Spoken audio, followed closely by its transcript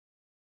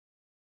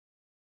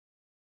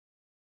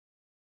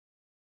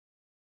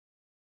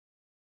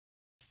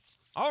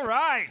All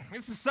right,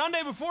 it's the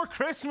Sunday before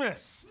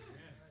Christmas,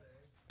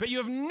 but you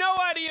have no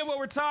idea what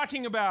we're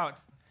talking about,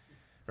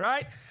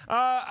 right?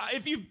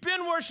 If you've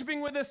been worshiping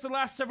with us the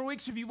last several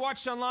weeks, if you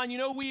watched online, you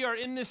know we are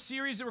in this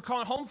series that we're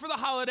calling Home for the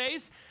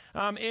Holidays,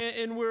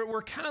 and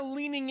we're kind of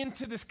leaning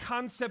into this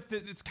concept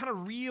that it's kind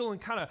of real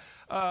and kind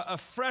of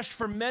fresh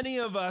for many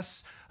of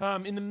us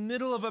in the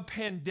middle of a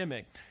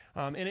pandemic,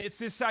 and it's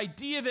this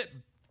idea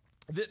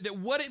that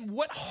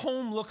what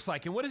home looks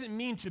like and what does it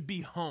mean to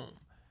be home.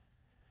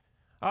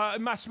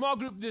 In my small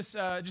group just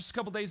a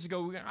couple days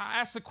ago, I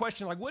asked the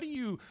question, what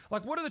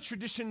are the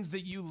traditions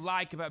that you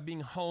like about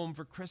being home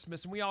for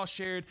Christmas? And we all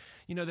shared,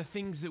 the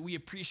things that we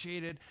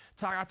appreciated.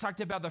 I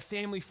talked about the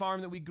family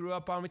farm that we grew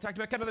up on. We talked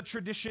about kind of the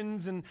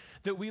traditions and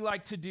that we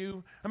like to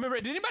do. I remember,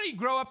 did anybody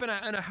grow up in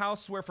a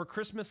house where for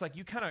Christmas,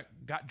 you kind of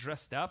got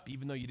dressed up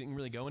even though you didn't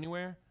really go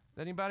anywhere? Is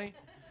that anybody?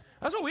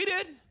 That's what we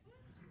did.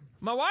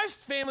 My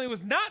wife's family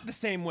was not the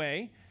same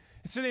way.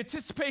 And so the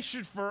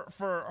anticipation for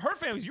her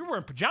family, you're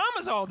wearing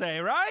pajamas all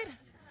day, right?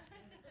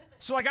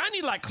 So I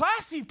need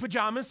classy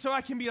pajamas so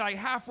I can be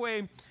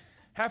halfway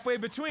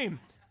between.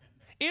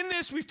 In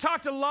this, we've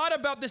talked a lot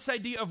about this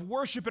idea of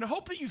worship, and I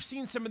hope that you've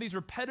seen some of these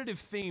repetitive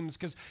themes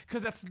because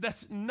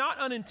that's not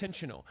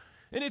unintentional.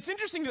 And it's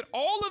interesting that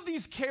all of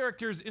these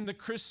characters in the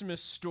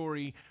Christmas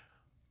story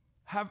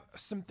have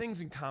some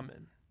things in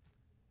common.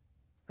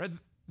 Right?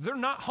 They're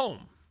not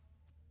home.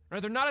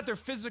 Right? They're not at their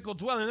physical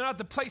dwelling. They're not at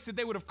the place that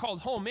they would have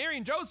called home. Mary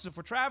and Joseph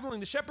were traveling.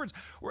 The shepherds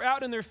were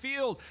out in their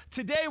field.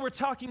 Today we're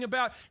talking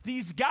about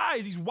these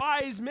guys, these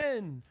wise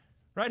men,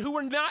 right,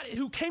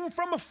 who came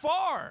from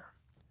afar.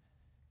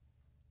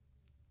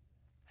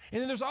 And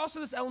then there's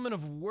also this element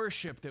of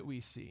worship that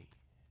we see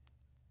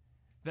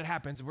that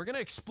happens. And we're going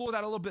to explore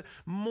that a little bit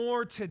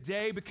more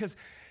today because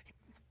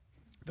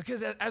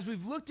as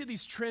we've looked at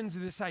these trends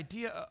and this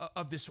idea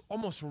of this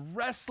almost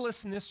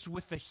restlessness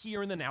with the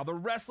here and the now, the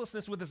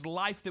restlessness with this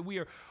life that we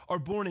are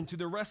born into,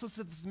 the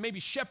restlessness that maybe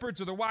shepherds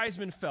or the wise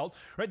men felt,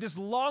 right? This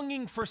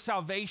longing for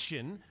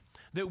salvation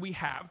that we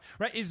have,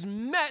 right, is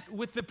met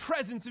with the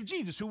presence of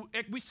Jesus, who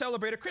we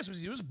celebrate at Christmas.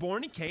 He was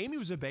born, he came, he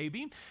was a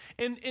baby.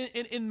 And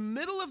in the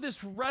middle of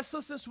this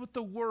restlessness with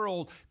the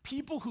world,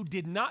 people who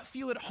did not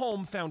feel at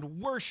home found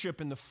worship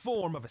in the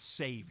form of a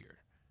Savior.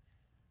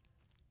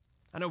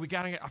 I know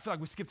I feel like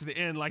we skipped to the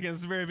end, in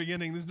the very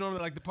beginning. This is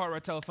normally the part where I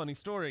tell a funny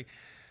story.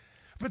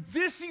 But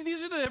these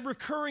are the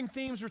recurring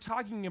themes we're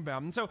talking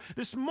about. And so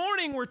this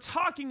morning we're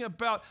talking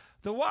about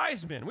the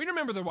wise men. We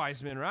remember the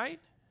wise men, right?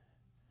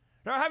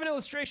 Now I have an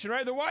illustration,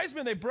 right? The wise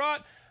men, they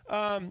brought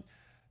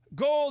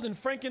gold and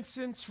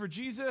frankincense for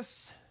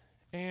Jesus.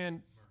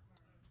 And,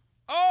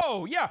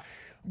 oh, yeah.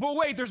 But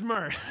wait, there's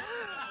myrrh.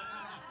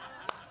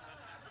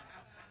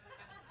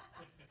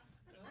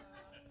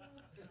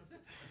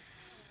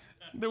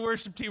 The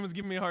worship team was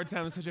giving me a hard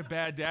time. It's such a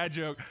bad dad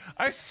joke.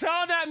 I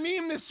saw that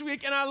meme this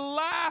week, and I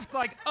laughed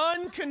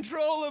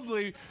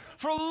uncontrollably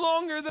for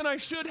longer than I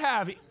should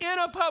have in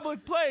a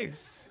public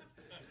place.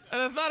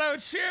 And I thought I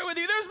would share it with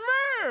you. There's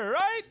myrrh,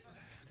 right?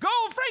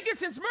 Gold,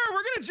 frankincense, myrrh.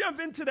 We're going to jump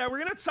into that. We're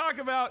going to talk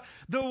about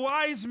the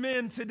wise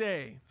men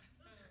today.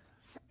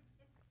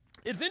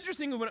 It's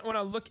interesting when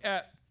I look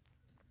at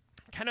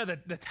kind of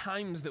the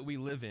times that we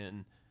live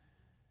in.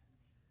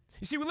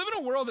 You see, we live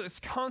in a world that is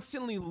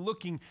constantly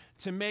looking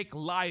to make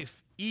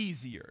life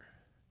easier.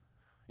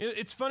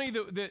 It's funny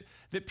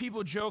that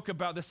people joke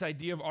about this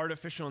idea of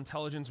artificial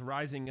intelligence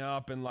rising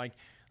up and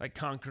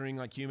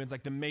conquering humans,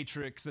 the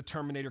Matrix, the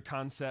Terminator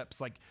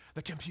concepts,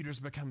 the computers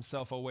become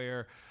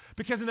self-aware.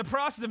 Because in the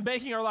process of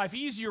making our life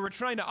easier, we're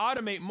trying to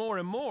automate more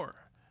and more.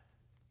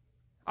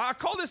 I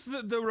call this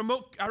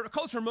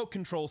remote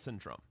control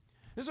syndrome.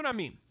 This is what I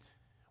mean.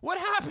 What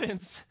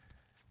happens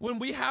when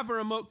we have a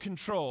remote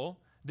control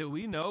that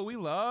we know, we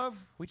love,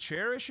 we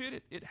cherish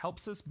it, it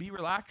helps us be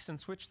relaxed and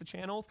switch the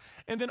channels,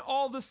 and then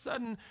all of a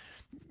sudden,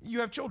 you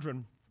have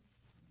children,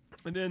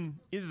 and then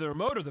either the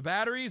remote or the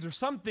batteries or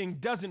something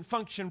doesn't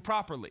function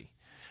properly.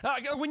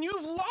 When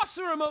you've lost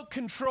the remote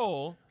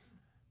control,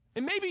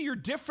 and maybe you're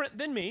different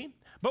than me,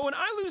 but when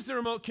I lose the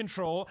remote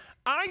control,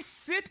 I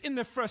sit in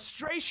the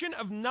frustration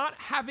of not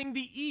having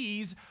the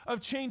ease of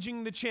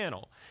changing the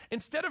channel.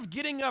 Instead of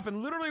getting up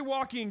and literally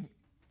walking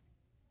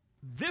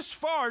this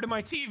far to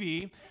my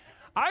TV,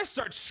 I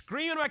start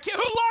screaming at my kid,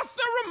 who lost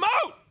their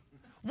remote?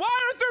 Why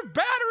aren't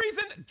there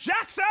batteries in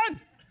Jackson?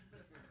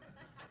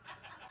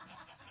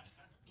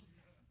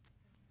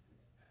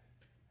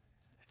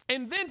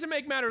 And then to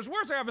make matters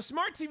worse, I have a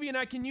smart TV and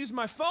I can use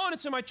my phone.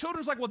 And so my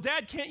children's like, well,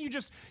 Dad, can't you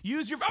just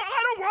use your phone?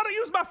 I don't want to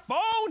use my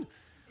phone.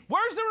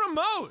 Where's the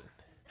remote?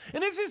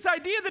 And it's this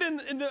idea that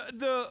in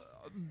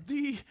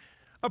the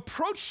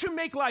approach to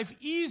make life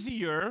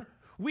easier,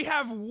 we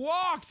have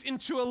walked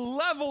into a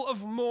level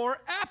of more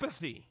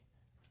apathy.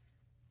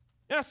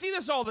 And I see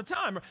this all the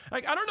time.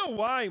 I don't know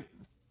why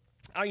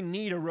I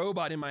need a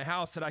robot in my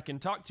house that I can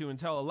talk to and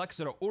tell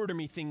Alexa to order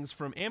me things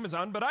from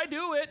Amazon, but I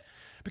do it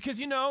because,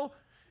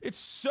 It's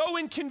so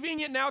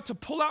inconvenient now to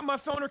pull out my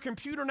phone or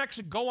computer and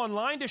actually go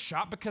online to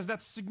shop, because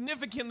that's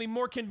significantly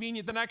more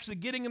convenient than actually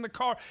getting in the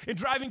car and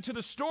driving to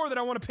the store that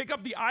I want to pick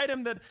up the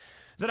item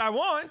that I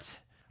want.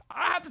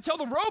 I have to tell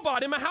the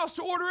robot in my house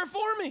to order it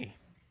for me.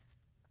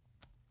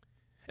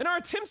 In our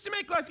attempts to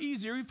make life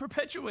easier, we've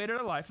perpetuated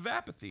a life of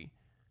apathy.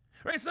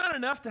 Right? It's not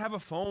enough to have a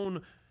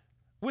phone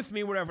with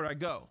me wherever I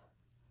go.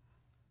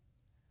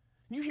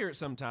 You hear it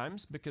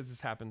sometimes, because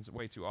this happens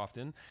way too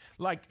often.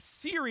 Like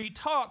Siri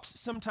talks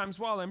sometimes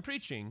while I'm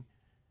preaching.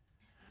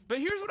 But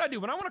here's what I do.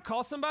 When I want to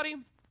call somebody,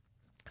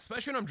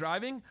 especially when I'm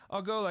driving,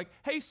 I'll go like,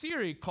 hey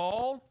Siri,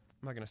 call,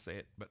 I'm not going to say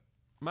it, but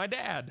my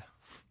dad.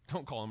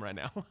 Don't call him right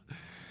now.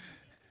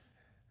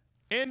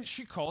 And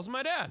she calls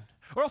my dad.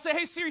 Or I'll say,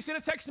 hey Siri, send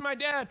a text to my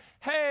dad.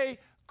 Hey,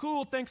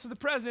 cool, thanks for the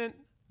present.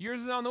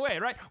 Yours is on the way,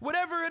 right?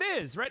 Whatever it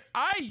is, right?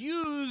 I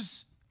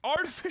use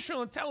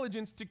artificial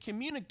intelligence to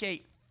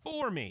communicate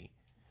for me.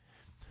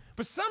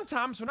 But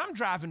sometimes when I'm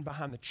driving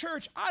behind the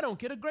church, I don't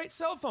get a great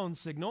cell phone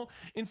signal,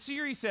 and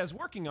Siri says,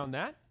 working on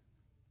that.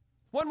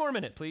 1 more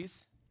minute,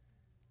 please.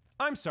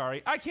 I'm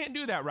sorry, I can't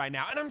do that right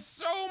now. And I'm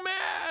so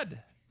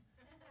mad.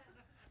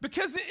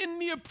 Because in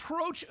the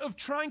approach of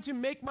trying to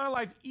make my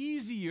life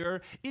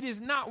easier, it is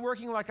not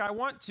working like I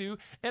want to,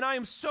 and I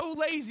am so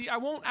lazy, I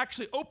won't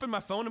actually open my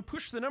phone and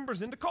push the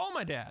numbers in to call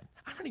my dad.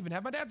 I don't even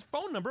have my dad's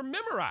phone number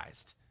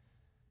memorized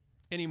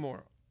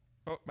anymore.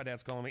 Oh, my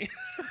dad's calling me.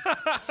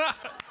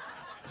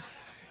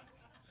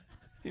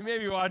 He may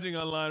be watching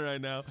online right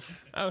now.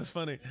 That was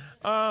funny.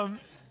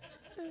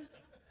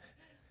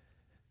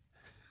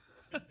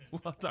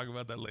 We'll talk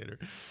about that later.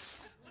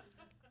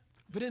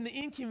 But in the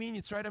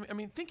inconvenience, right? I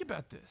mean, think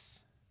about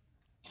this.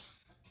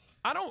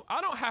 I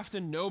don't have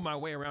to know my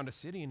way around a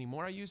city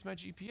anymore. I use my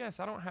GPS.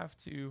 I don't have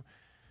to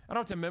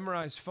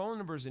memorize phone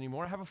numbers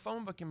anymore. I have a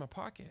phone book in my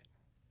pocket.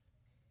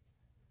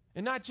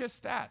 And not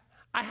just that.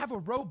 I have a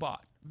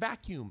robot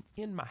vacuum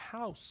in my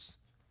house.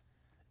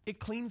 It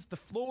cleans the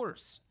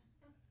floors.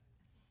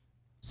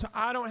 So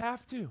I don't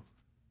have to.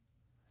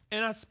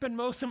 And I spend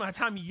most of my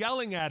time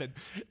yelling at it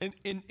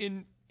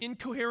and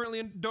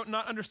incoherently and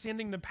not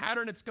understanding the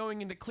pattern it's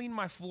going in to clean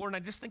my floor, and I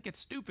just think it's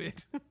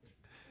stupid.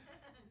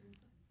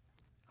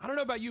 I don't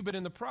know about you, but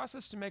in the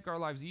process to make our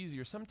lives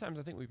easier, sometimes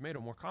I think we've made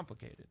it more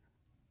complicated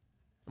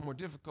and more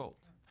difficult.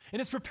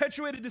 And it's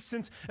perpetuated this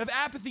sense of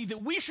apathy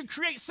that we should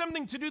create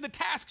something to do the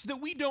tasks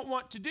that we don't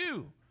want to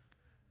do.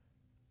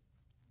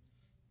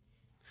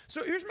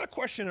 So here's my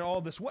question in all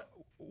of this.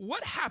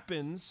 What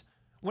happens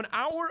when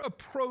our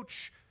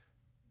approach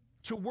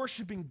to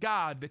worshiping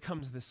God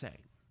becomes the same?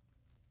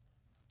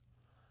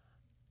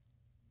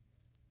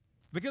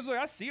 Because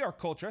I see our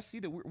culture, I see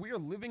that we are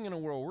living in a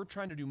world where we're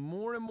trying to do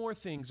more and more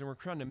things, and we're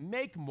trying to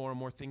make more and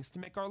more things to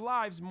make our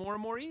lives more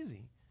and more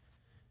easy.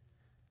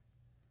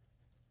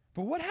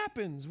 But what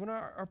happens when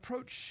our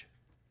approach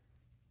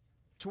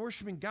to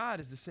worshiping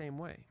God is the same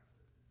way?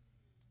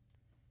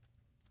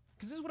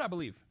 Because this is what I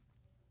believe.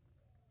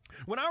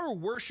 When our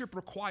worship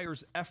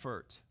requires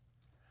effort,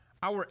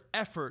 our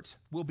effort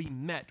will be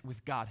met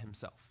with God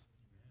himself.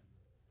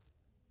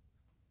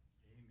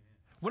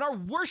 When our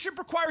worship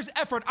requires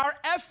effort, our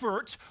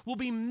effort will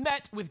be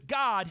met with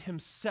God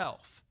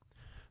himself.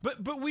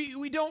 But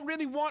we don't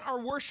really want our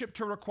worship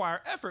to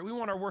require effort. We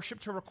want our worship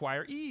to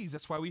require ease.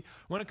 That's why we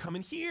want to come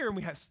in here and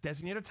we have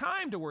designated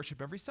time to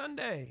worship every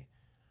Sunday.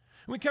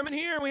 We come in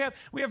here and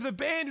we have the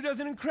band who does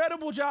an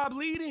incredible job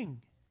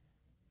leading.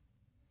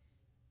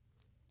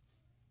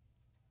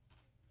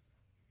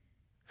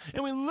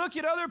 And we look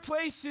at other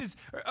places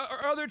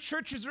or other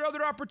churches or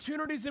other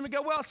opportunities and we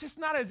go, well, it's just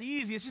not as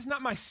easy. It's just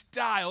not my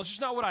style. It's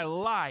just not what I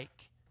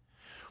like.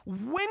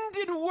 When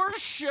did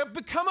worship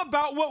become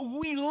about what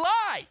we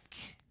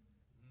like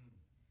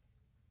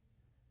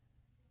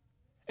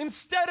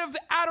instead of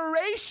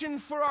adoration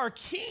for our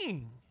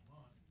King?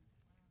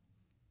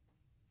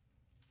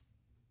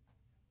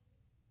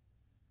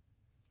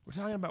 We're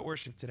talking about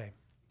worship today.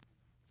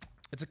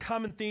 It's a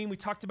common theme. We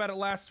talked about it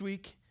last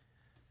week.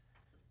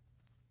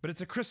 But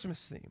it's a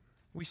Christmas theme.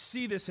 We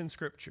see this in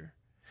Scripture.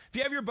 If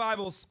you have your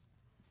Bibles,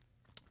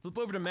 flip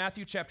over to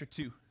Matthew chapter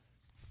 2.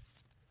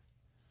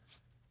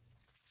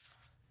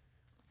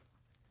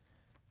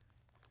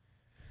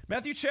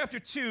 Matthew chapter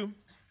 2,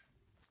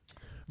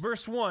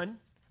 verse 1,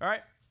 all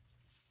right?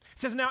 It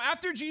says, now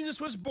after Jesus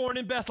was born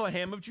in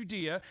Bethlehem of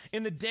Judea,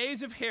 in the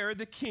days of Herod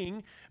the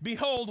king,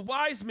 behold,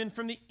 wise men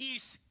from the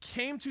east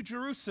came to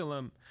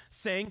Jerusalem,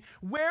 saying,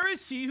 where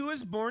is he who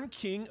is born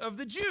king of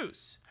the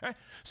Jews? All right?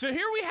 So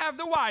here we have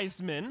the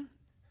wise men.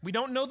 We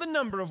don't know the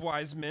number of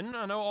wise men.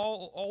 I know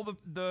all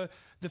the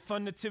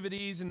fun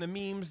nativities and the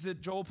memes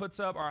that Joel puts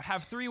up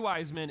have 3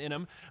 wise men in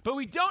them, but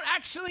we don't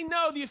actually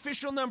know the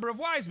official number of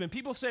wise men.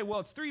 People say,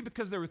 well, it's 3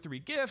 because there were 3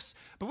 gifts,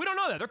 but we don't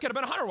know that. There could have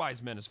been 100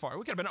 wise men as far.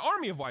 We could have been an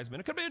army of wise men.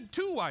 It could have been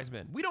 2 wise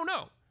men. We don't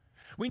know.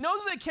 We know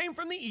that they came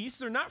from the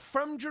east. They're not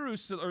from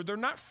Jerusalem, or they're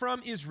not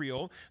from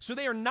Israel, so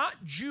they are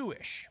not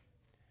Jewish.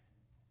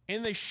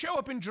 And they show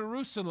up in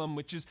Jerusalem,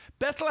 which is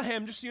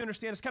Bethlehem, just so you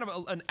understand, it's kind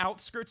of an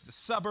outskirts, it's a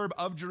suburb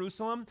of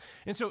Jerusalem.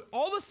 And so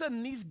all of a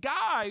sudden, these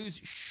guys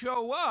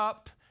show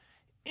up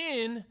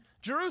in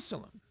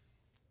Jerusalem.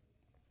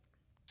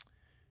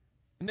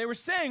 And they were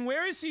saying,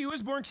 "Where is he who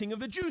was born king of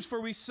the Jews?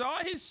 For we saw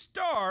his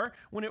star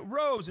when it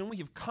rose, and we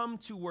have come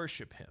to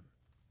worship him."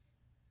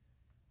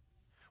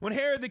 When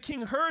Herod the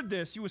king heard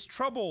this, he was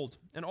troubled,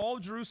 and all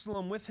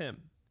Jerusalem with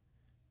him.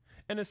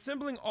 And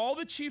assembling all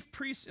the chief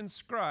priests and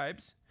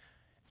scribes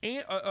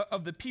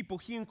of the people,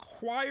 he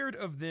inquired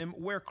of them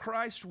where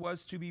Christ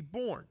was to be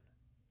born.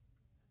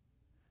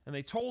 And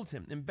they told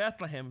him, "In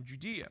Bethlehem of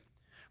Judea.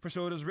 For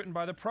so it is written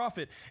by the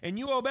prophet, 'And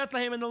you, O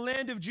Bethlehem, in the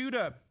land of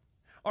Judah,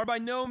 are by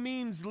no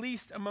means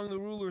least among the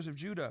rulers of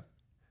Judah.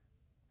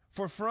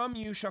 For from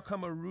you shall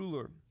come a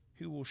ruler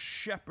who will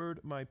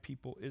shepherd my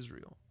people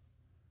Israel.'"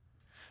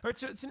 All right,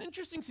 so it's an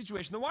interesting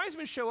situation. The wise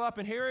men show up,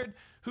 and Herod,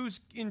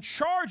 who's in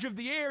charge of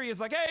the area,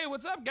 is like, "Hey,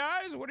 what's up,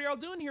 guys? What are y'all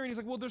doing here?" And he's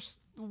like, "Well,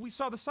 we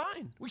saw the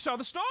sign. We saw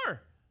the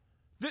star.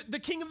 The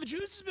king of the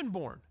Jews has been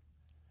born."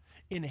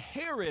 And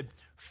Herod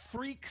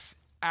freaks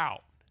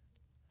out.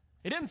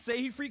 It didn't say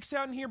he freaks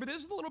out in here, but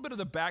this is a little bit of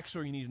the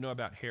backstory you need to know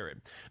about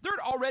Herod. There had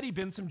already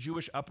been some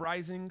Jewish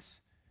uprisings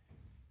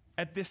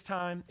at this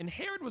time, and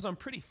Herod was on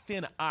pretty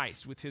thin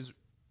ice with his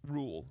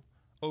rule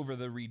over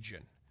the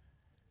region.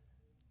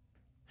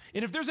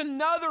 And if there's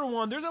another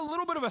one, there's a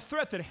little bit of a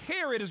threat that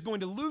Herod is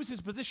going to lose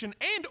his position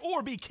and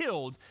or be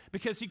killed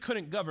because he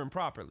couldn't govern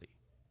properly.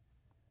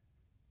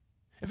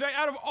 In fact,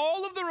 out of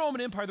all of the Roman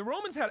Empire, the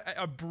Romans had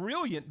a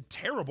brilliant,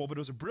 terrible, but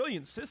it was a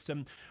brilliant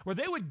system where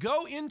they would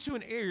go into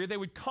an area, they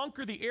would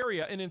conquer the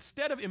area, and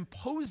instead of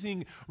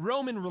imposing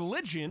Roman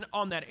religion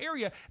on that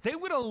area, they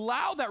would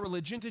allow that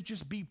religion to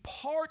just be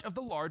part of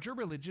the larger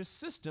religious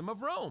system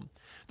of Rome.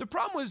 The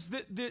problem was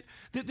that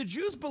the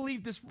Jews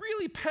believed this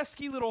really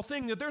pesky little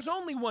thing that there's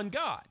only one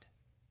God,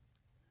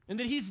 and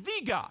that he's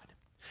the God.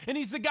 And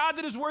he's the God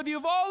that is worthy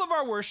of all of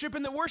our worship,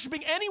 and that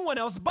worshiping anyone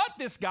else but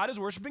this God is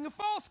worshiping a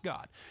false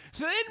God.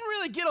 So they didn't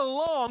really get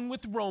along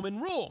with Roman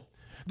rule.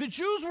 The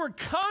Jews were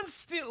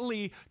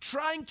constantly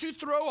trying to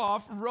throw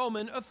off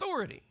Roman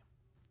authority.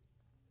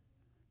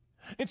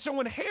 And so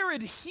when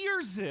Herod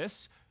hears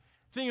this,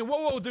 thinking,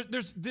 whoa,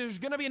 there's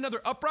going to be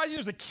another uprising,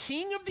 there's a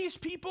king of these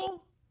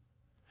people,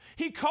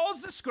 he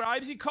calls the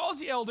scribes, he calls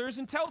the elders,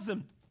 and tells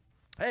them,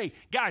 "Hey,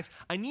 guys,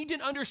 I need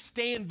to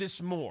understand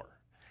this more.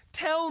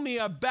 Tell me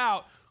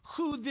about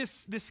who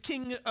this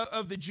king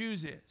of the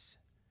Jews is."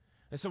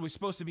 And so he's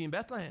supposed to be in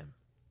Bethlehem.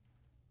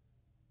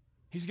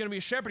 He's going to be a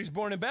shepherd. He's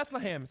born in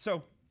Bethlehem.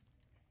 So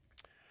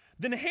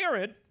then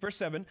Herod, verse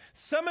 7,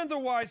 summoned the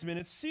wise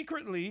men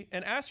secretly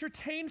and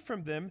ascertained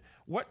from them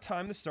what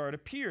time the star had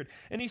appeared.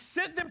 And he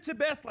sent them to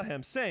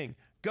Bethlehem, saying,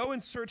 "Go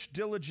and search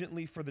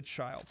diligently for the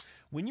child.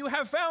 When you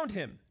have found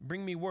him,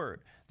 bring me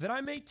word, that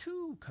I may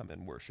too come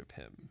and worship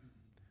him."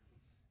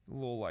 A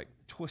little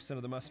twist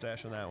into the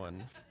mustache on that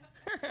one.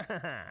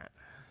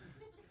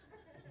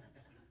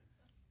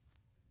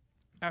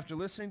 After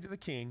listening to the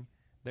king,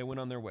 they went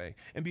on their way.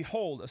 And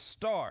behold, a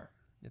star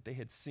that they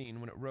had seen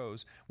when it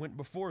rose went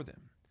before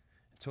them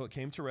until it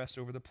came to rest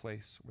over the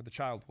place where the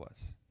child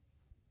was.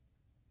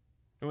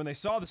 And when they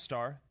saw the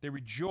star, they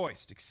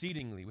rejoiced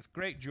exceedingly with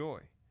great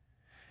joy.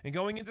 And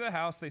going into the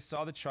house, they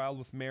saw the child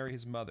with Mary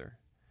his mother,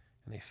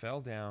 and they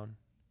fell down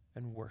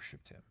and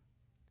worshipped him.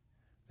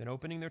 Then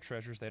opening their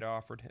treasures, they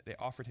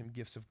offered him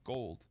gifts of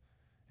gold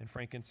and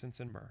frankincense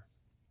and myrrh.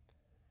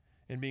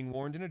 And being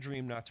warned in a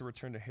dream not to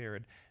return to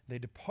Herod, they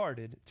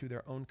departed to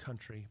their own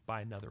country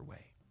by another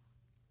way.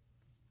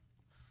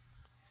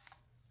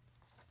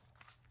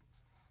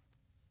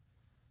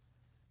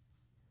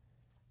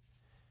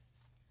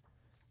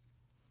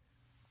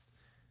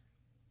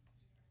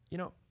 You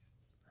know,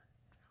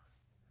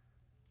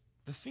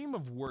 the theme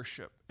of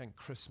worship and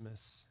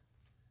Christmas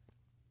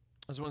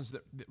is one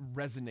that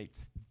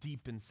resonates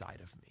deep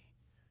inside of me.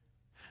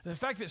 The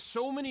fact that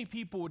so many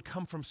people would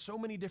come from so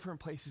many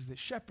different places, that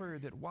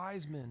shepherd, that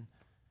wise men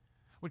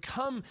would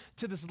come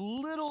to this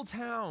little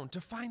town to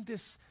find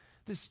this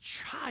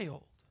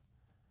child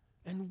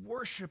and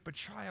worship a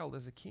child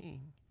as a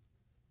king,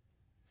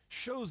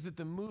 shows that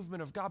the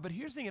movement of God. But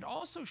here's the thing, it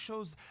also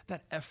shows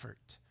that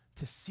effort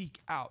to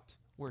seek out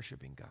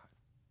worshiping God.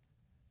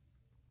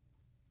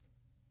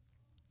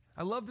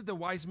 I love that the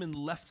wise men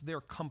left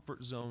their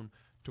comfort zone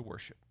to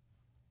worship.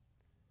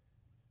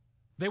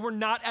 They were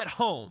not at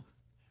home.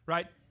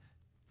 Right?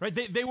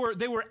 They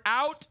were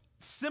out,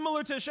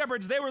 similar to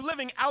shepherds. They were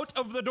living out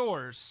of the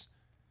doors.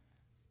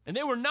 And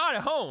they were not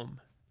at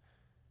home.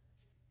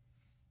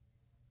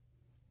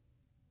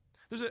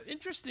 There's an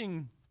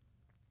interesting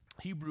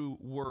Hebrew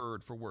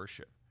word for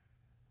worship.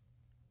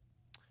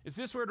 It's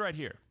this word right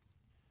here.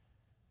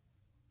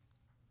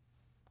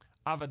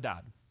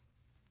 Avodah.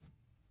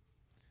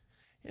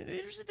 And the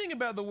interesting thing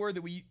about the word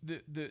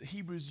that the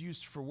Hebrews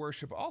used for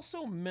worship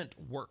also meant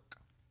work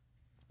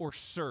or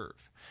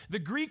serve. The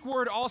Greek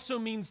word also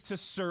means to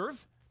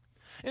serve.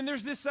 And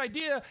there's this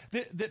idea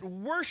that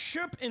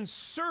worship and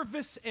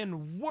service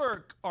and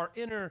work are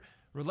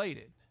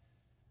interrelated.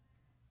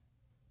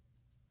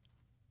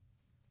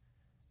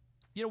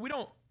 You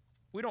know,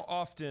 we don't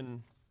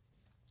often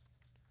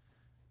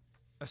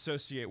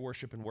associate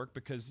worship and work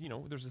because,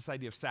 there's this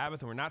idea of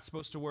Sabbath and we're not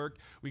supposed to work.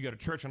 We go to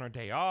church on our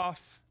day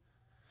off.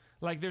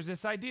 Like there's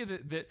this idea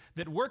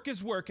that work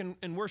is work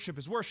and worship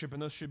is worship,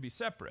 and those should be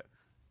separate.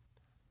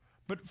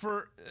 But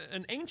for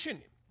an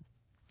ancient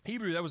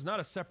Hebrew, that was not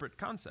a separate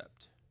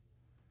concept.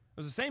 It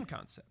was the same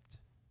concept.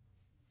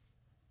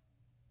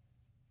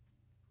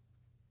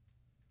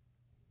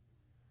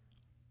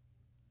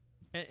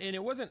 And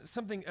it wasn't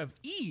something of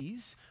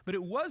ease, but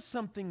it was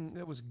something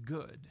that was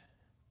good.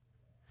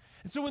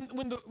 And so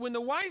when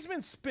the wise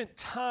men spent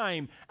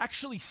time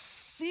actually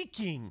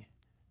seeking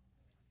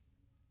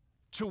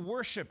to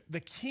worship the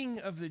King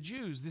of the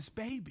Jews, this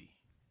baby,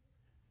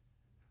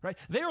 right?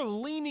 They are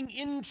leaning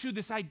into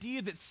this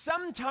idea that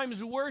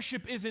sometimes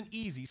worship isn't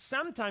easy.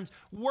 Sometimes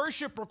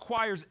worship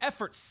requires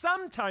effort.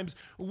 Sometimes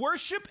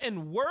worship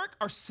and work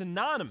are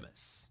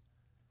synonymous.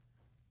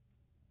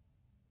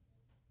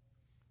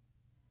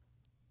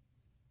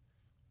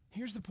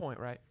 Here's the point,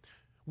 right?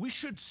 We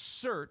should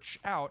search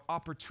out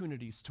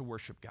opportunities to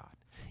worship God,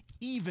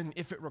 even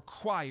if it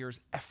requires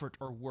effort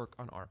or work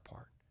on our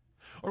part.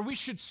 Or we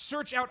should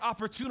search out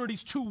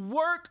opportunities to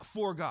work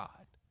for God.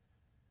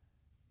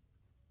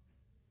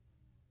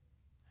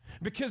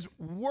 Because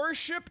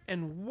worship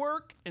and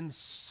work and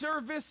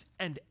service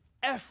and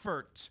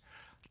effort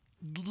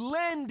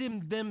lend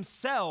in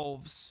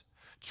themselves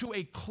to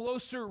a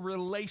closer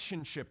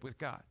relationship with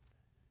God.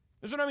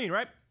 That's what I mean,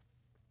 right?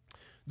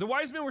 The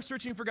wise men were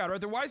searching for God, right?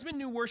 The wise men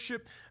knew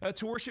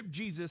to worship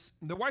Jesus.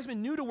 The wise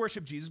men knew to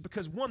worship Jesus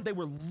because, one, they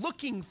were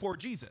looking for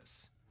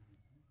Jesus,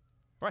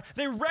 right?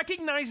 They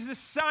recognized the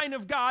sign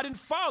of God and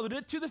followed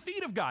it to the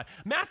feet of God.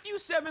 Matthew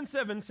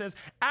 7:7 says,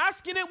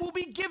 ask and it will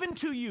be given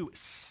to you.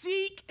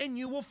 Seek and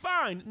you will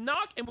find.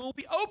 Knock and it will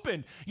be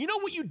opened. You know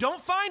what you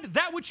don't find?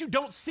 That which you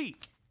don't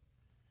seek.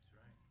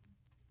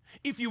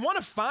 If you want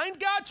to find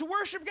God, to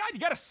worship God, you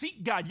got to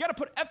seek God. You got to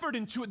put effort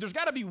into it. There's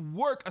got to be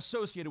work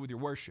associated with your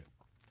worship.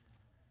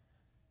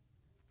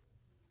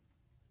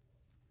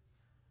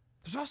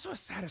 There's also a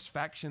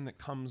satisfaction that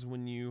comes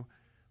when you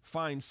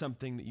find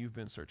something that you've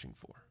been searching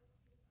for.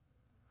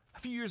 A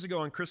few years ago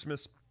on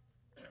Christmas,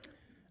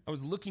 I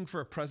was looking for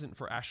a present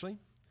for Ashley,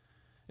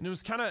 and it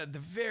was kind of the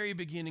very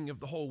beginning of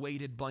the whole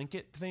weighted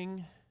blanket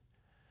thing.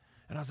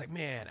 And I was like,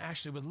 man,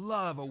 Ashley would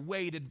love a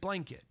weighted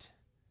blanket.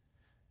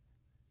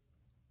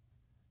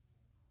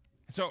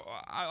 So,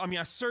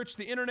 I searched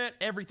the internet,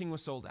 everything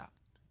was sold out.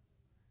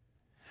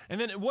 And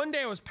then one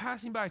day I was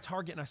passing by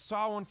Target and I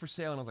saw one for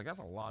sale and I was like,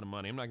 that's a lot of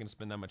money. I'm not going to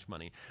spend that much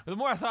money. But the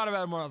more I thought about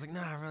it, the more I was like,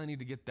 nah, I really need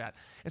to get that.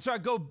 And so I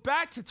go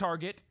back to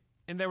Target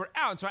and they were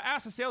out. And so I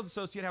asked the sales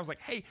associate, I was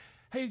like, hey,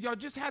 y'all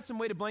just had some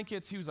weighted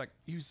blankets.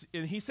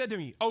 And he said to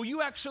me, oh,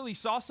 you actually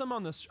saw some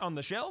on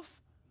the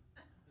shelf?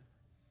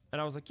 And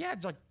I was like, yeah,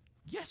 like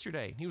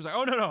yesterday. And he was like,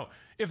 oh, no.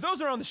 If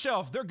those are on the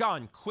shelf, they're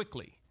gone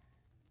quickly.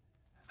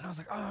 And I was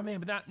like, oh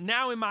man, but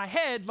now in my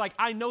head, like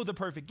I know the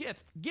perfect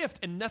gift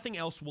and nothing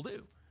else will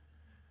do.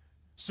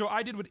 So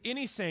I did what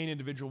any sane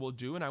individual will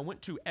do, and I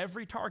went to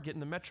every Target in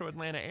the metro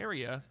Atlanta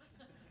area,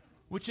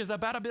 which is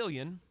about 1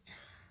 billion,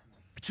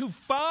 to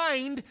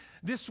find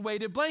this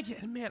weighted blanket.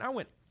 And man, I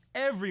went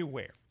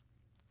everywhere.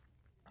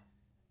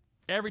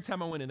 Every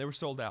time I went in, they were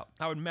sold out.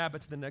 I would map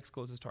it to the next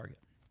closest Target.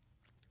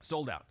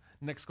 Sold out.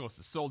 Next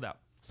closest. Sold out.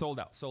 Sold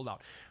out. Sold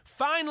out.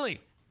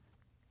 Finally,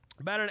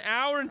 about an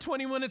hour and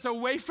 20 minutes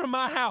away from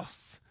my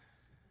house,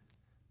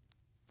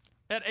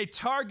 at a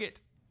Target,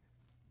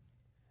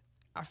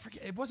 I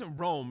forget, it wasn't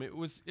Rome, it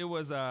was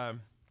I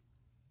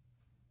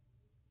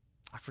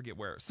forget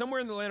where, somewhere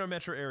in the Atlanta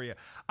metro area.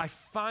 I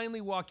finally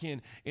walk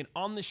in, and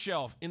on the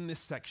shelf in this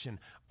section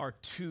are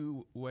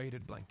 2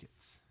 weighted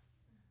blankets.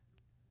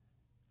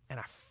 And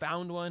I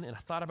found one, and I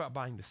thought about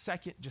buying the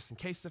second just in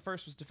case the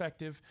first was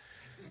defective.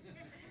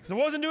 So I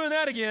wasn't doing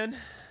that again.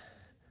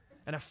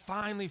 And I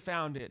finally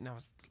found it, and I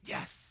was,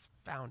 yes,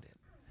 found it.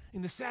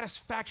 And the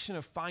satisfaction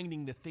of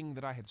finding the thing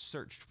that I had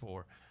searched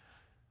for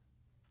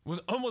was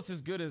almost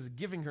as good as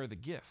giving her the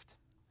gift.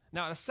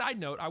 Now, on a side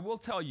note, I will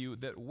tell you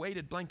that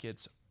weighted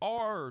blankets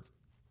are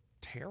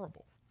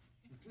terrible.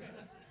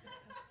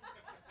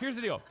 Here's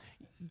the deal.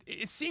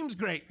 It seems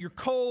great. You're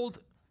cold.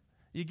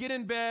 You get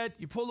in bed.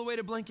 You pull the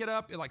weighted blanket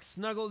up. It like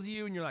snuggles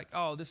you, and you're like,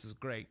 oh, this is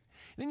great.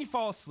 And then you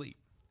fall asleep.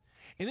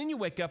 And then you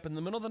wake up in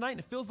the middle of the night, and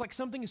it feels like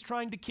something is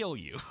trying to kill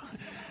you.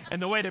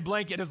 And the weighted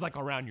blanket is like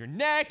around your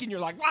neck, and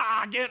you're like,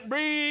 I can't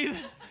breathe.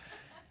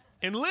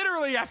 And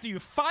literally, after you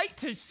fight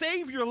to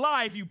save your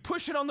life, you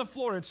push it on the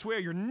floor and swear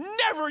you're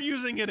never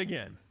using it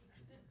again.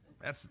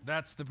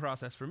 That's the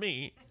process for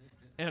me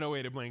and a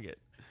weighted blanket.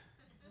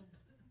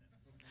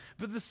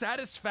 But the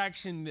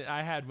satisfaction that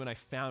I had when I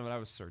found what I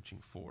was searching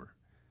for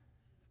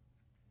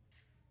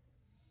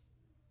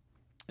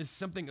is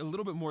something a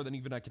little bit more than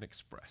even I can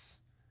express.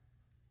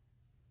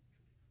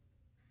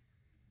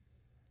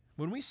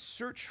 When we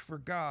search for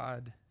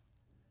God,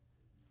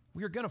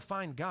 we are going to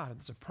find God.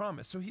 It's a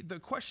promise. So the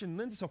question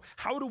lends itself,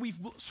 how do we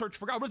search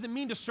for God? What does it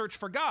mean to search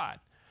for God?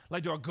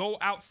 Like, do I go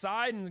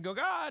outside and go,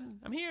 God,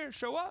 I'm here,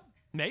 show up?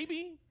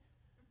 Maybe.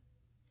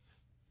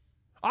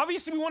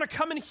 Obviously, we want to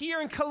come in here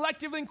and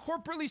collectively and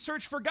corporately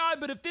search for God,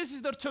 but if this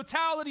is the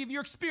totality of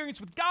your experience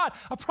with God,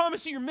 I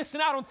promise you're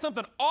missing out on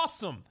something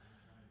awesome.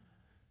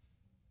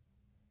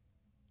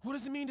 What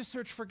does it mean to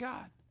search for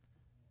God?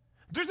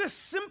 There's a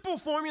simple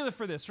formula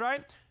for this,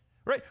 right?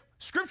 Right?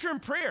 Scripture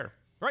and prayer,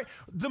 right?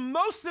 The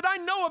most that I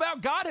know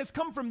about God has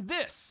come from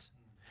this.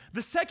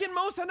 The second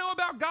most I know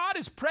about God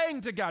is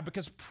praying to God,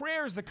 because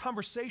prayer is the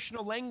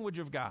conversational language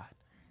of God.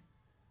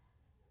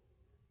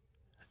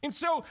 And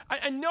so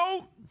I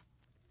know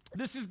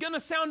this is going to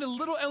sound a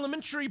little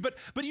elementary, but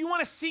you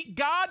want to seek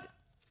God?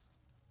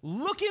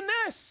 Look in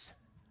this.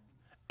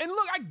 And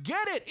look, I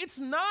get it. It's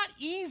not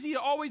easy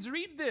to always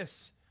read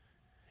this.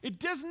 It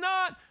does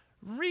not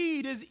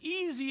read as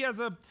easy as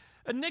a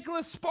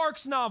Nicholas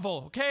Sparks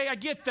novel, okay? I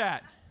get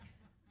that.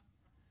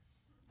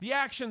 The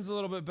action's a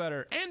little bit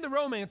better, and the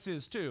romance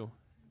is too.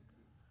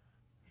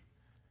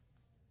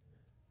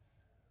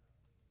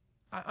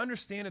 I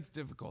understand it's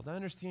difficult. I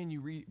understand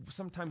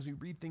sometimes we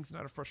read things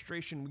out of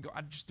frustration. We go,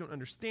 I just don't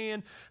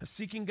understand. I'm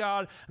seeking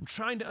God. I'm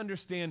trying to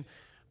understand,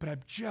 but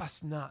I'm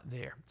just not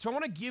there. So I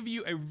want to give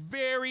you a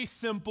very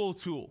simple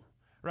tool,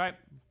 right?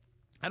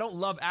 I don't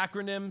love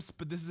acronyms,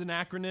 but this is an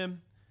acronym.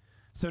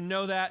 So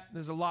know that.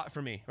 There's a lot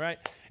for me, right?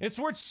 It's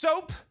the word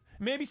SOAP.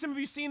 Maybe some of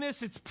you have seen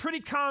this. It's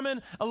pretty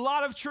common. A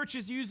lot of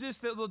churches use this.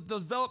 They'll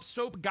develop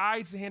SOAP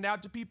guides to hand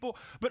out to people.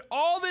 But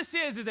all this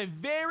is a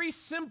very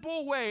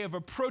simple way of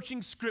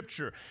approaching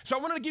Scripture. So I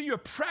want to give you a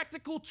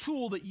practical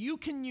tool that you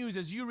can use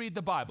as you read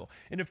the Bible.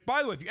 And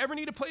by the way, if you ever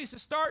need a place to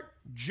start,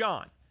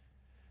 John.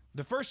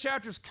 The first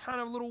chapter is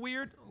kind of a little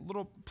weird, a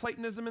little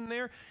Platonism in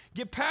there.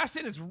 Get past it,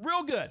 and it's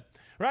real good.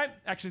 Right?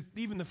 Actually,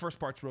 even the first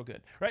part's real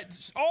good, right?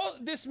 All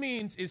this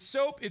means is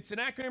SOAP. It's an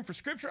acronym for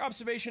Scripture,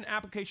 Observation,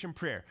 Application,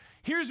 Prayer.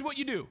 Here's what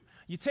you do.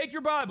 You take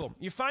your Bible,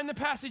 you find the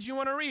passage you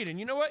want to read, and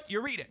you know what?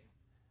 You read it.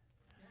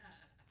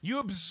 You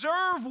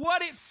observe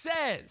what it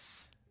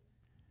says.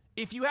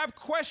 If you have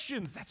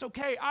questions, that's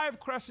okay. I have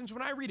questions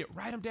when I read it.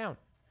 Write them down.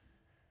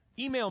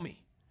 Email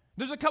me.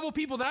 There's a couple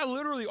people that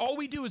all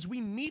we do is we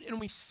meet and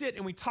we sit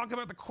and we talk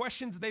about the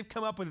questions they've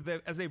come up with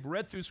as they've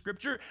read through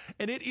Scripture,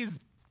 and it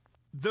is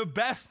the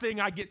best thing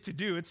I get to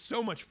do. It's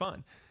so much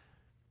fun.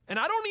 And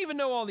I don't even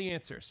know all the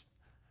answers,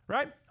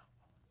 right?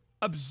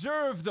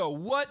 Observe, though,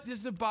 what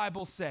does the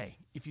Bible say?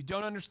 If you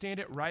don't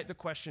understand it, write the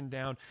question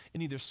down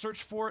and either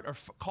search for it or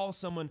call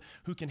someone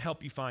who can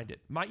help you find it.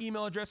 My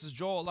email address is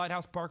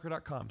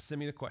joel@lighthouseparker.com. Send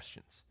me the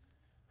questions.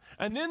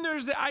 And then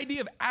there's the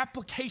idea of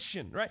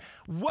application, right?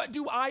 What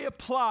do I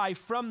apply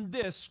from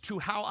this to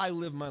how I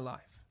live my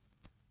life?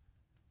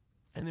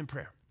 And then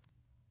prayer.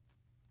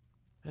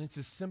 And it's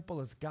as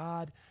simple as,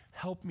 God,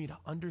 help me to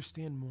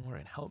understand more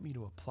and help me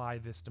to apply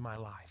this to my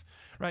life,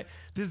 right?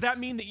 Does that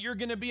mean that you're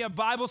going to be a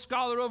Bible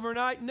scholar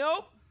overnight?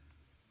 Nope.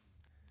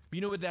 But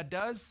you know what that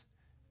does?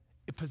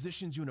 It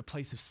positions you in a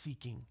place of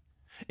seeking.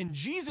 And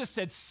Jesus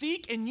said,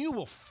 seek and you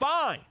will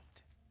find.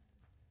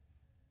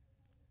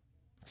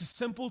 It's a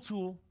simple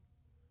tool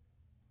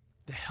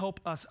to help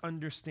us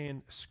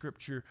understand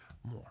Scripture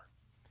more.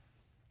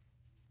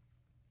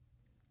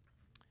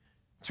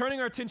 Turning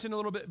our attention a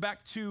little bit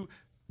back to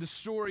the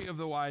story of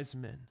the wise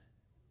men.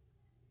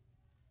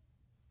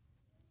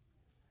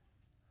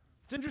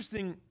 It's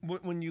interesting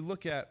when you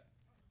look at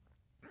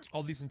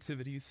all these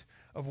nativities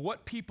of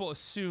what people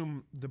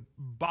assume the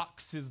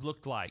boxes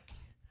looked like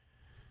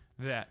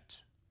that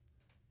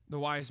the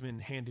wise men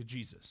handed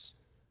Jesus.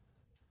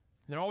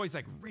 They're always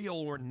like real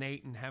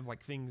ornate and have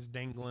like things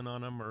dangling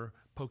on them or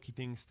pokey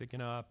things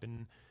sticking up,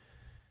 and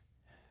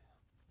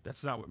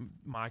that's not what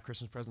my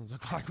Christmas presents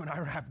look like when I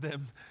wrap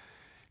them.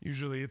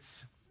 Usually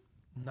it's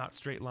not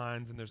straight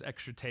lines and there's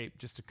extra tape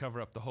just to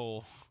cover up the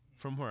hole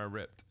from where I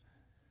ripped.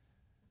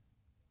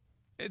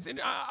 I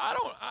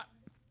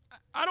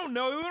don't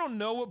know. We don't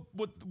know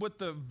what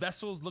the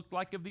vessels looked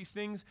like of these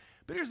things.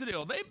 But here's the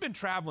deal. They've been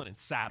traveling in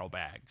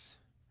saddlebags.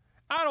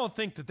 I don't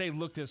think that they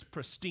looked as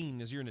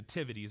pristine as your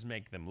nativities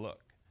make them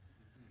look.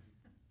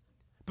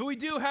 But we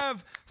do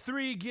have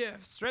 3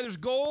 gifts, right? There's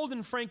gold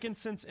and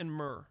frankincense and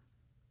myrrh.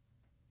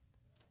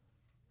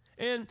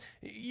 And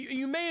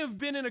you may have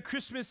been in a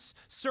Christmas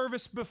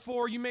service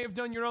before. You may have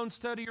done your own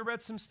study or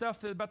read some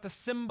stuff about the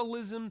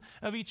symbolism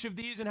of each of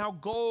these and how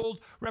gold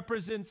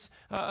represents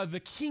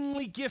the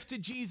kingly gift to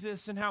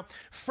Jesus, and how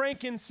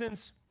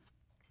frankincense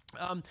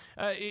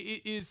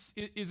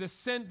is a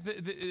scent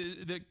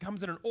that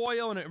comes in an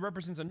oil, and it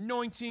represents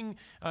anointing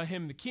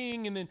him, the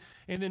king. And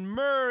then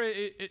myrrh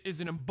is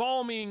an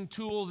embalming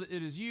tool that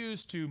it is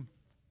used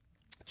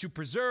to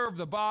preserve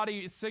the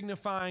body. It's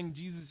signifying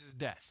Jesus'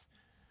 death.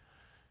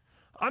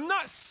 I'm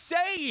not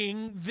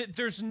saying that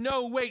there's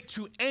no weight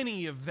to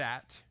any of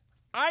that.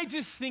 I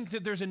just think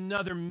that there's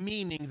another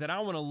meaning that I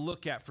want to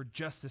look at for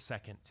just a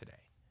second today.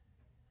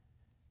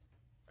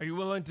 Are you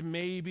willing to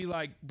maybe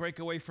break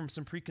away from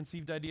some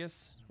preconceived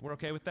ideas? We're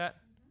okay with that?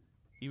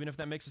 Even if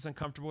that makes us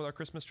uncomfortable with our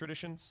Christmas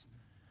traditions?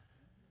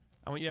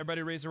 I want you everybody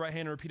to raise their right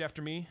hand and repeat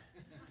after me.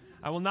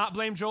 I will not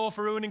blame Joel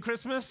for ruining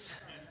Christmas.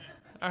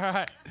 All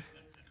right.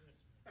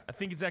 I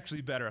think it's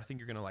actually better. I think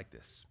you're going to like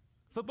this.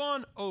 Flip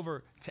on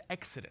over to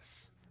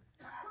Exodus,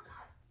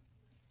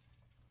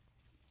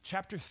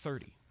 chapter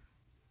 30.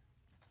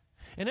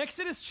 In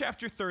Exodus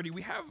chapter 30,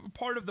 we have a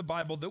part of the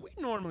Bible that we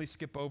normally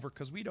skip over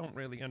because we don't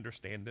really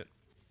understand it.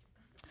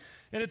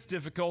 And it's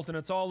difficult, and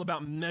it's all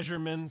about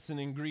measurements and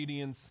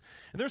ingredients.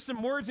 And there's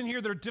some words in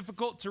here that are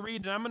difficult to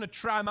read, and I'm going to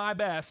try my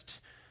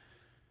best.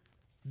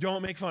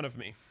 Don't make fun of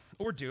me.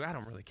 Or do, I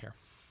don't really care.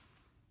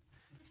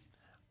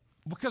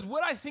 Because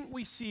what I think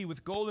we see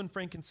with gold and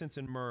frankincense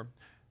and myrrh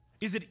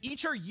is that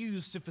each are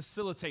used to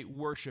facilitate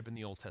worship in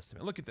the Old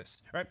Testament. Look at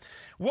this, right?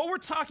 What we're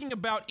talking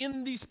about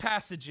in these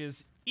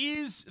passages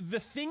is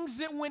the things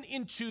that went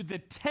into the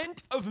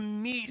tent of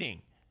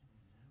meeting,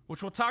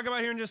 which we'll talk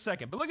about here in just a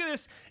second. But look at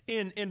this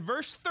in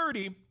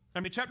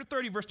chapter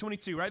 30, verse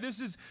 22, right? This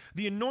is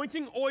the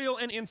anointing oil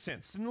and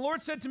incense. And the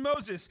Lord said to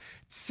Moses,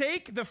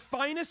 take the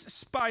finest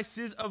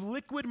spices of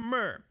liquid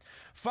myrrh,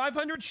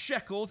 500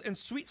 shekels, and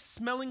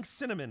sweet-smelling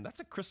cinnamon. That's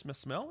a Christmas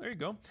smell. There you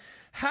go.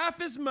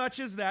 Half as much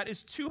as that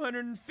is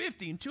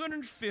 250, and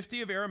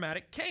 250 of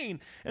aromatic cane,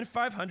 and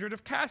 500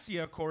 of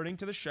cassia, according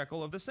to the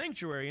shekel of the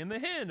sanctuary, and the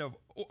hin of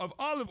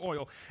olive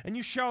oil. And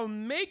you shall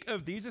make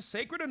of these a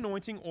sacred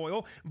anointing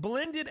oil,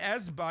 blended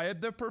as by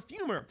the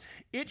perfumer.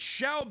 It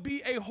shall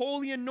be a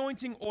holy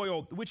anointing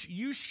oil, which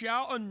you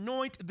shall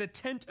anoint the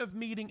tent of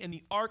meeting and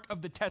the ark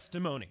of the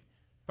testimony.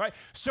 Right?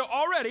 So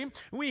already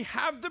we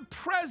have the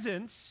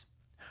presence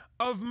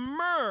of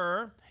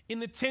myrrh in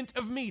the tent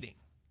of meeting.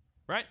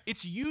 Right?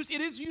 It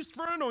is used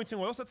for anointing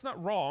oil, so that's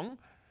not wrong.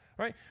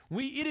 Right?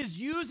 It is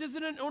used as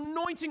an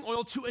anointing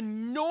oil to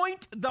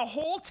anoint the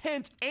whole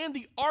tent and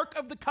the Ark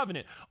of the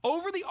Covenant.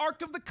 Over the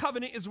Ark of the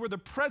Covenant is where the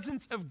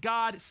presence of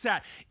God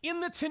sat.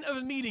 In the tent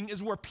of meeting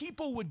is where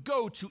people would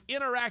go to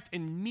interact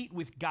and meet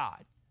with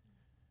God.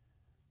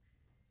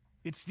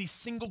 It's the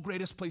single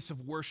greatest place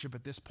of worship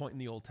at this point in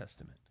the Old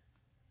Testament.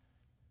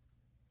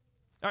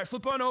 All right,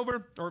 flip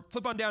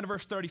on down to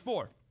verse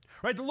 34.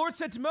 Right, the Lord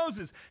said to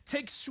Moses,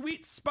 take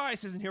sweet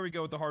spices, and here we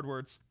go with the hard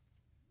words,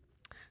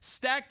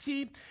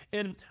 stacte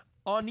and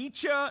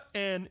onycha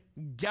and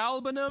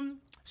galbanum,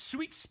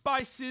 sweet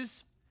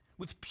spices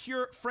with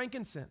pure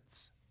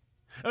frankincense.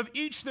 Of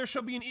each there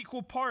shall be an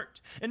equal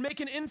part, and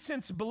make an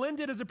incense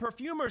blended as a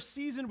perfumer,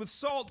 seasoned with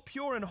salt,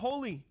 pure and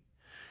holy.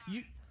 I'm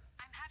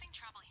having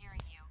trouble hearing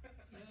you.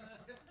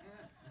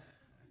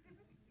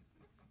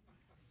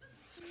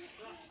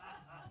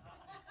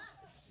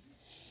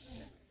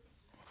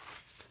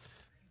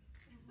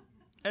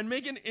 And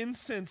make an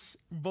incense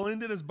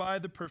blended as by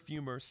the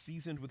perfumer,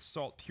 seasoned with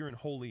salt, pure and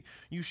holy.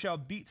 You shall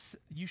beat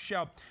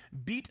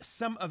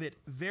some of it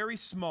very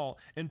small,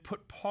 and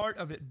put part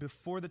of it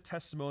before the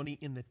testimony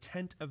in the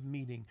tent of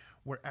meeting,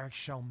 where I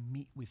shall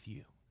meet with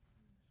you.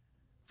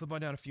 Flip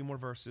on down a few more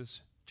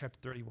verses, chapter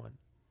 31.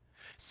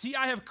 See,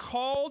 I have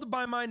called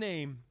by my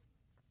name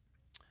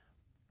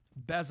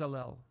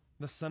Bezalel,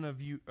 the son of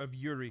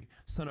Uri,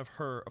 son of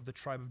Hur, of the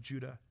tribe of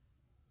Judah.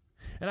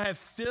 And I have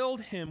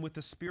filled him with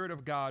the Spirit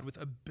of God,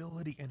 with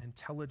ability and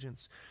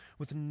intelligence,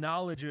 with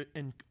knowledge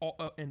and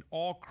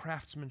all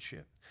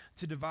craftsmanship,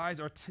 to devise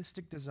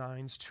artistic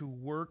designs, to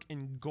work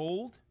in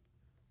gold,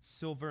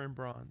 silver, and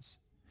bronze,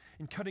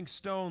 in cutting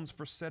stones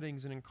for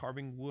settings and in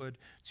carving wood,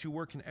 to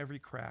work in every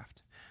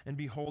craft. And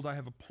behold, I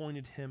have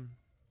appointed him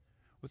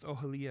with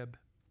Oholiab,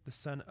 the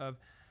son of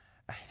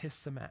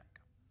Ahisamach,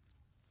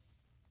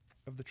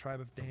 of the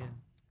tribe of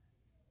Dan.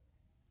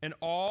 And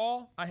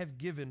all I have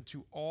given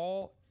to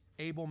all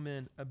able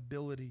men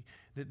ability,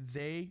 that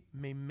they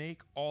may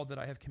make all that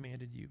I have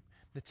commanded you.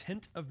 The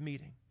tent of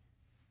meeting,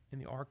 and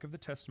the ark of the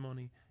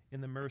testimony,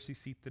 and the mercy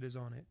seat that is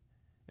on it,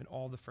 and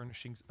all the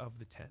furnishings of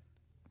the tent.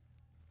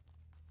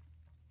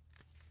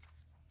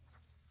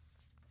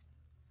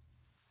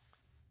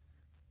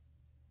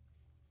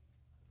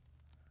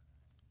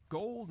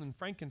 Gold and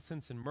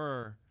frankincense and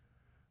myrrh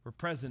were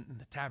present in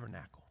the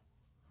tabernacle.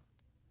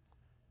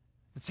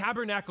 The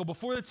tabernacle,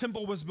 before the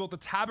temple was built, the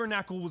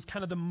tabernacle was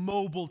kind of the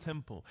mobile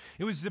temple.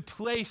 It was the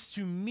place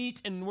to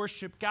meet and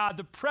worship God.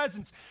 The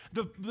presence,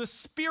 the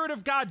Spirit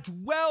of God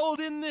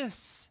dwelled in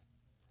this.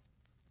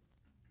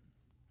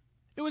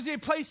 It was a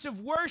place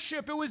of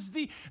worship. It was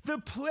the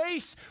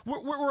place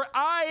where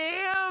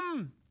I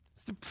am.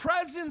 The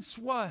presence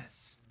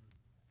was.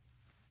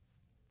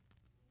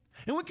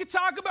 And we could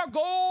talk about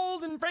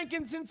gold and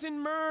frankincense and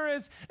myrrh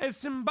as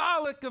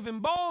symbolic of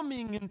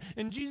embalming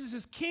and Jesus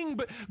is king.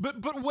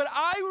 But what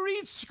I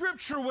read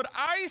scripture, what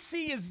I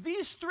see is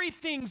these three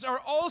things are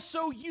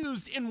also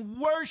used in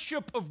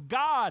worship of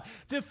God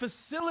to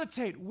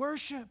facilitate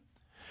worship.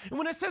 And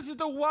when it says that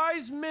the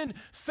wise men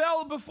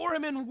fell before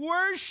him and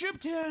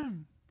worshiped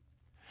him,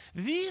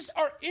 these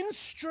are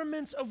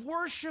instruments of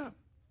worship.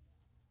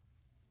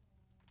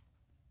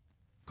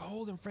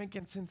 Gold and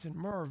frankincense and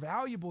myrrh are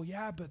valuable,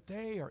 yeah, but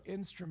they are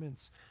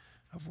instruments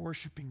of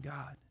worshiping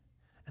God.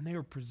 And they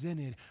were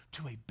presented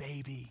to a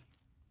baby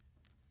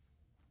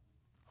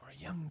or a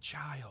young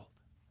child.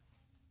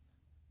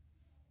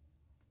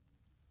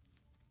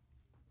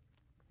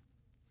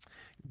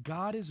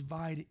 God is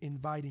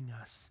inviting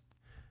us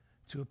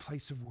to a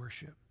place of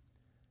worship.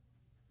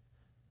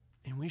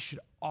 And we should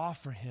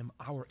offer him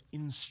our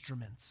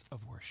instruments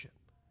of worship.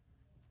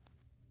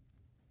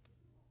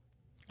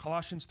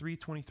 Colossians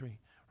 3:23,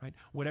 right?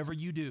 Whatever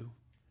you do,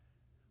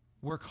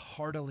 work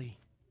heartily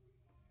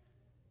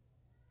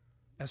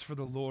as for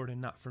the Lord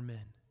and not for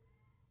men.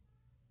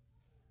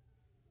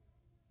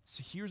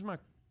 So here's my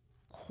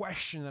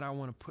question that I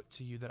want to put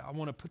to you, that I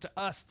want to put to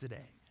us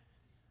today.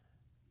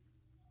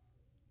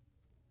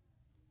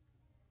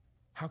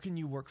 How can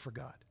you work for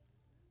God?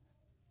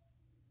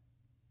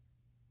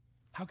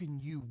 How can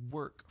you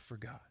work for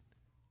God?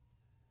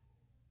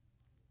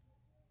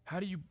 How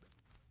do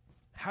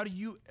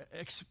you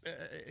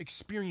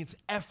experience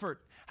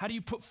effort? How do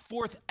you put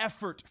forth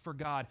effort for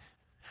God?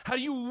 How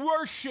do you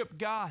worship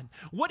God?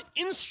 What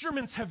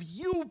instruments have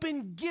you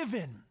been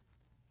given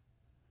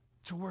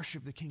to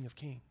worship the King of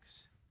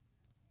Kings?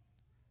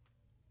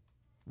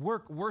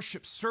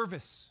 Worship,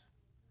 service.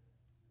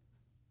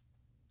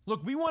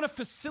 Look, we want to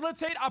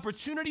facilitate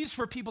opportunities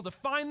for people to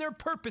find their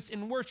purpose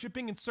in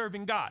worshiping and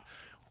serving God.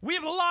 We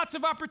have lots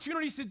of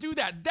opportunities to do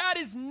that. That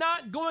is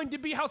not going to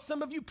be how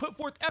some of you put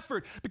forth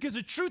effort, because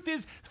the truth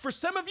is, for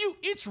some of you,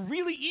 it's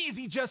really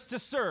easy just to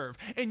serve,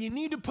 and you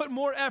need to put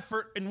more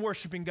effort in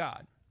worshiping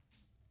God.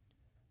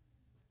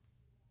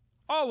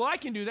 Oh, well, I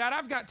can do that.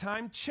 I've got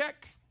time.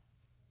 Check.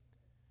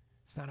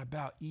 It's not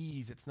about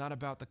ease. It's not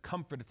about the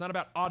comfort. It's not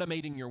about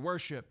automating your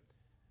worship.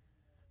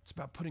 It's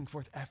about putting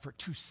forth effort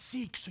to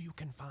seek so you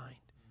can find.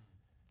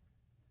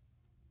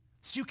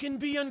 So you can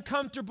be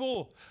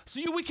uncomfortable.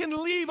 So we can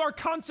leave our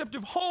concept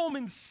of home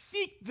and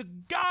seek the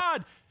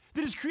God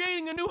that is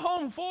creating a new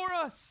home for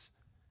us.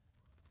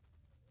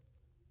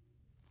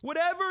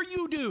 Whatever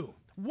you do,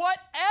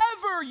 work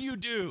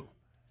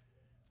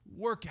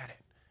at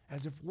it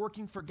as if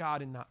working for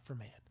God and not for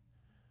man.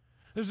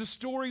 There's a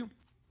story,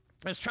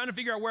 I was trying to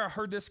figure out where I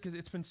heard this because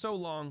it's been so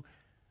long,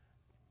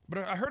 but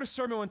I heard a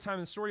sermon one time,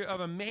 the story of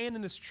a man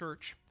in this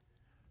church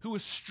who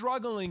was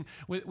struggling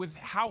with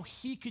how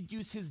he could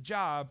use his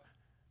job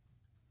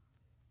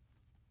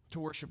to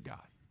worship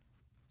God.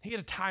 He had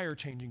a tire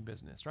changing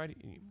business, right?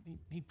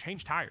 He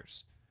changed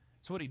tires.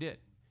 That's what he did.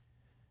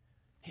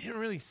 He didn't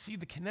really see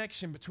the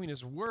connection between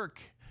his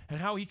work and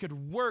how he could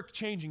work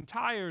changing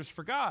tires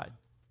for God.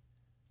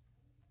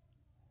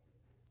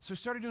 So he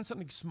started doing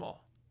something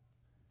small.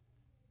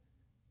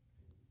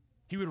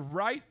 He would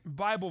write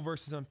Bible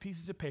verses on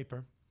pieces of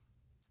paper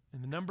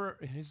and the number,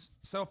 his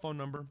cell phone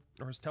number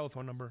or his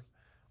telephone number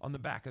on the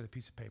back of the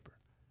piece of paper.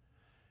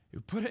 He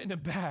would put it in a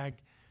bag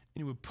and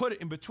he would put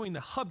it in between the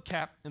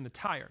hubcap and the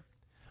tire.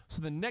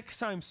 So the next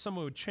time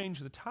someone would change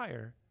the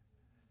tire,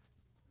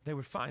 they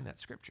would find that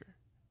scripture.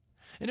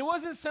 And it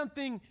wasn't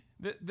something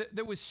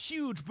that was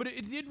huge, but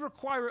it did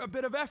require a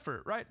bit of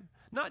effort, right?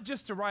 Not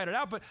just to write it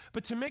out,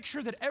 but to make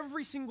sure that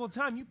every single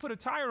time you put a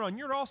tire on,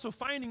 you're also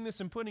finding this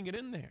and putting it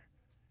in there.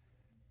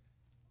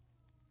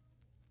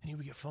 And he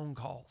would get phone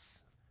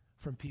calls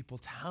from people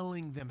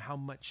telling them how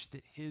much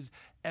that his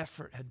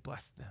effort had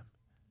blessed them.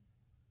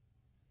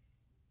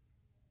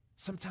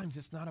 Sometimes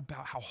it's not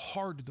about how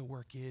hard the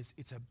work is,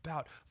 it's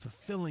about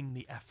fulfilling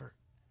the effort.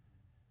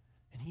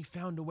 And he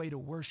found a way to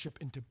worship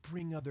and to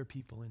bring other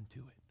people into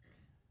it.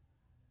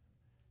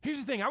 Here's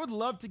the thing, I would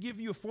love to give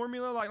you a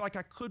formula like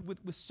I could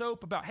with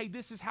soap about, hey,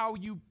 this is how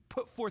you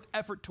put forth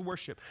effort to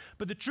worship.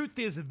 But the truth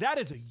is that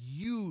is a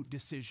you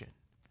decision.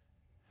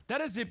 That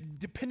is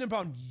dependent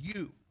upon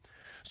you.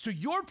 So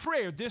your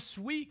prayer this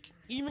week,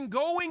 even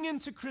going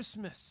into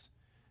Christmas,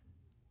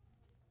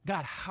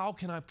 God, how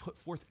can I put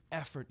forth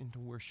effort into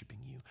worshiping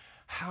you?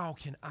 How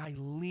can I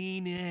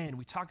lean in?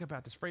 We talk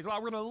about this phrase, we're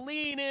going to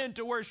lean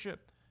into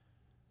worship.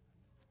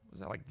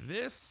 Was that like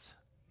this?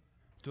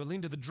 Do I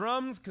lean to the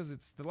drums because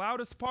it's the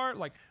loudest part?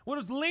 Like, what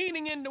does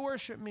leaning into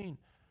worship mean?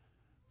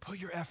 Put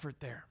your effort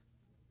there.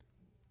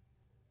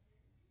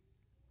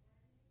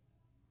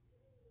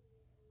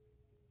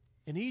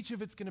 And each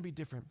of it's going to be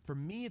different. For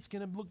me, it's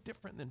going to look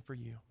different than for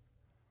you.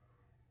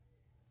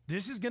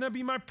 This is going to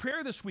be my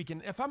prayer this week.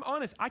 And if I'm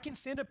honest, I can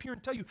stand up here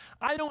and tell you,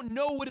 I don't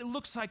know what it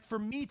looks like for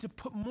me to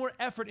put more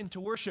effort into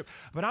worship,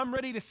 but I'm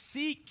ready to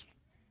seek.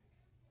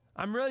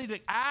 I'm ready to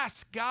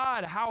ask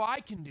God how I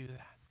can do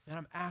that. And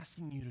I'm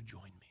asking you to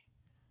join me.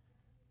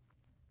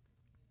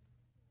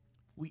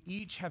 We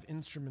each have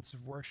instruments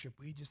of worship.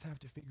 We just have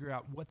to figure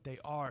out what they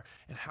are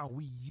and how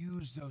we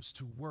use those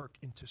to work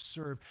and to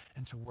serve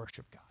and to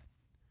worship God.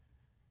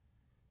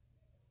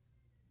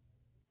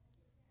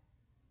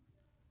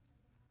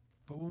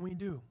 But when we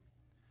do,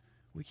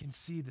 we can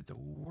see that the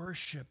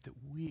worship that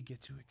we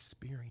get to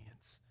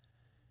experience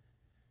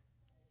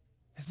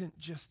isn't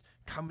just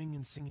coming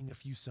and singing a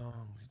few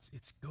songs.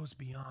 It goes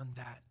beyond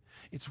that.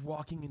 It's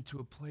walking into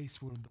a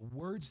place where the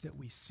words that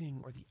we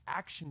sing or the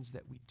actions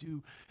that we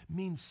do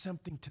mean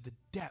something to the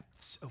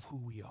depths of who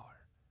we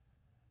are.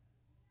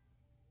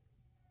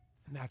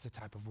 And that's a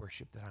type of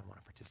worship that I want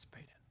to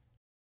participate in.